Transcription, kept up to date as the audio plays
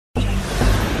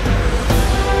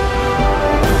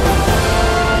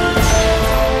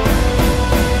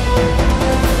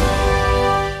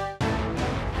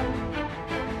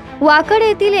वाकड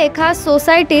येथील एका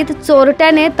सोसायटीत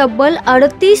चोरट्याने तब्बल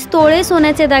 38 तोळे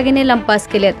सोन्याचे दागिने लंपास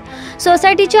केलेत।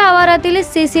 सोसायटीच्या आवारातील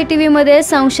सीसीटीव्हीमध्ये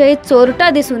संशयित चोरटा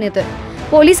दिसून येतोय।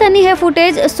 पोलिसांनी हे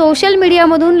फुटेज सोशल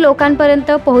मीडियामधून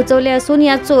लोकांपर्यंत पोहोचवले असून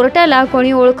या चोरट्याला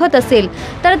कोणी ओळखत असेल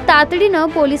तर तातडीने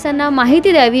पोलिसांना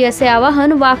माहिती द्यावी असे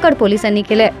आवाहन वाकड पोलिसांनी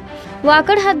केले।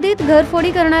 वाकड हद्दीत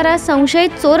घरफोडी करणारा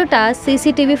संशयित चोरटा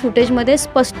सीसीटीव्ही फुटेजमध्ये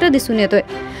स्पष्ट दिसून येतोय।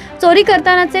 चोरी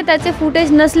करतानाचे त्याचे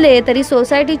फुटेज नसले तरी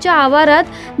सोसायटीच्या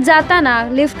आवारात जाताना,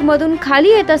 लिफ्टमधून खाली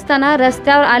येत असताना,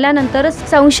 रस्त्यावर आल्यानंतर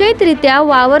संशयितरित्या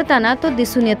वावरताना तो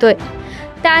दिसून येतोय।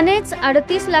 त्यानेच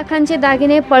 38 लाखांचे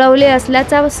दागिने पळवले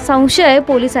असल्याचा संशय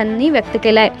पोलिसांनी व्यक्त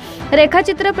केलाय।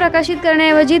 रेखाचित्र प्रकाशित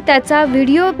करण्याऐवजी त्याचा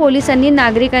व्हिडिओ पोलिसांनी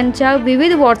नागरिकांच्या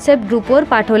विविध व्हॉट्सअप ग्रुपवर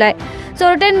पाठवलाय।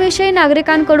 चोरट्यांविषयी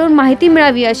नागरिकांकडून माहिती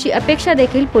मिळावी अशी अपेक्षा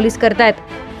देखील पोलीस करतायत।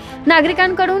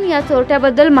 नागरिकांकडून या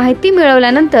चोरट्याबद्दल माहिती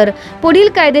मिळवल्यानंतर पुढील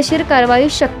कायदेशीर कारवाई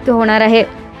शक्य होणार आहे।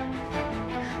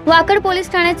 वाकड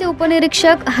पोलीस ठाण्याचे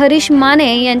उपनिरीक्षक हरीश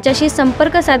माने यांच्याशी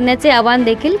संपर्क साधण्याचे आवाहन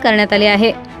देखील करण्यात आले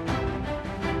आहे।